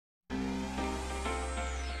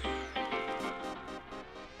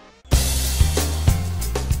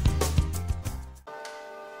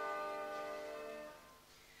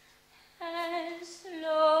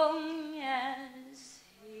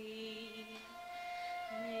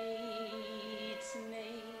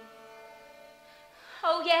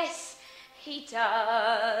Oh yes, he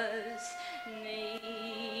does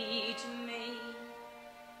need me.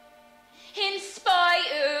 In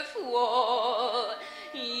spite of what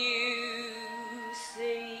you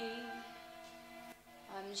see,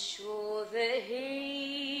 I'm sure that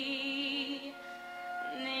he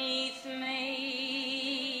needs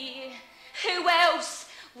me. Who else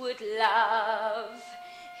would love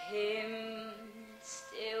him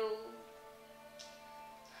still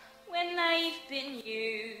when they've been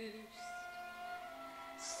used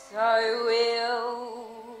so ill?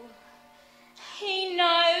 He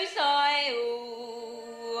knows I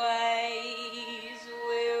always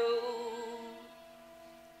will,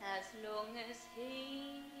 as long as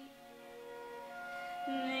he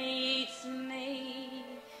needs me.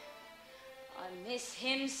 I miss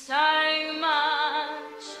him so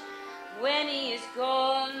much when he is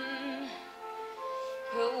gone,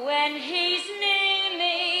 but when he's near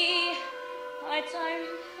me, I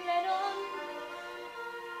don't let on.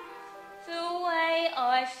 The way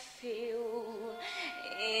I feel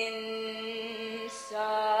inside,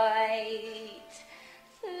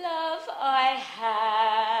 the love I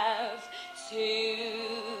have to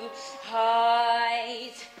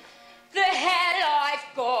hide, the hell I've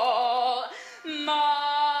got,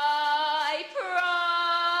 my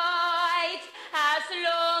pride, as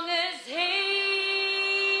long as he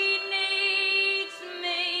needs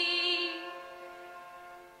me.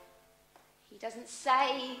 He doesn't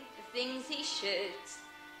say the things he should.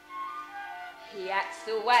 He acts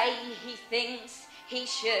the way he thinks he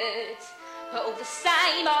should. But all the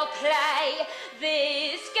same, I'll play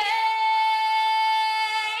this game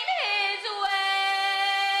his way,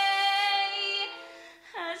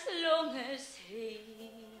 as long as he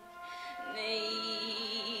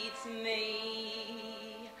needs me.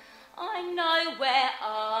 I know where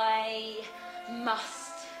I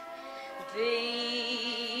must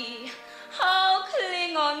be. I'll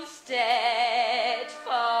cling on steadfastly,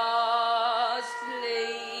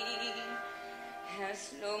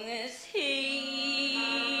 as long as he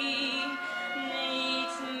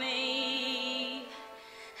needs me,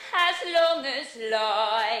 as long as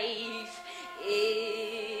life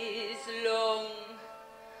is long.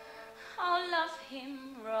 I'll love him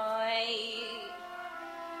right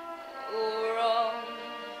or wrong,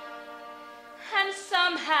 and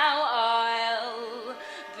somehow I'll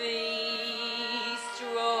be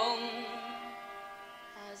strong,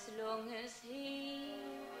 as long as he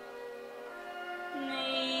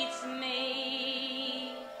needs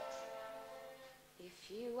me. If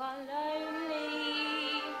you are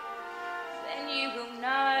lonely, then you will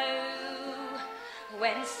know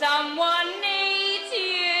when someone needs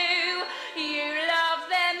you, you love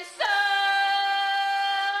them so.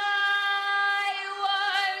 I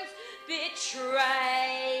won't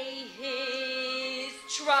betray his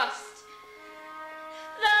trust,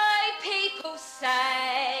 though people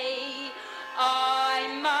say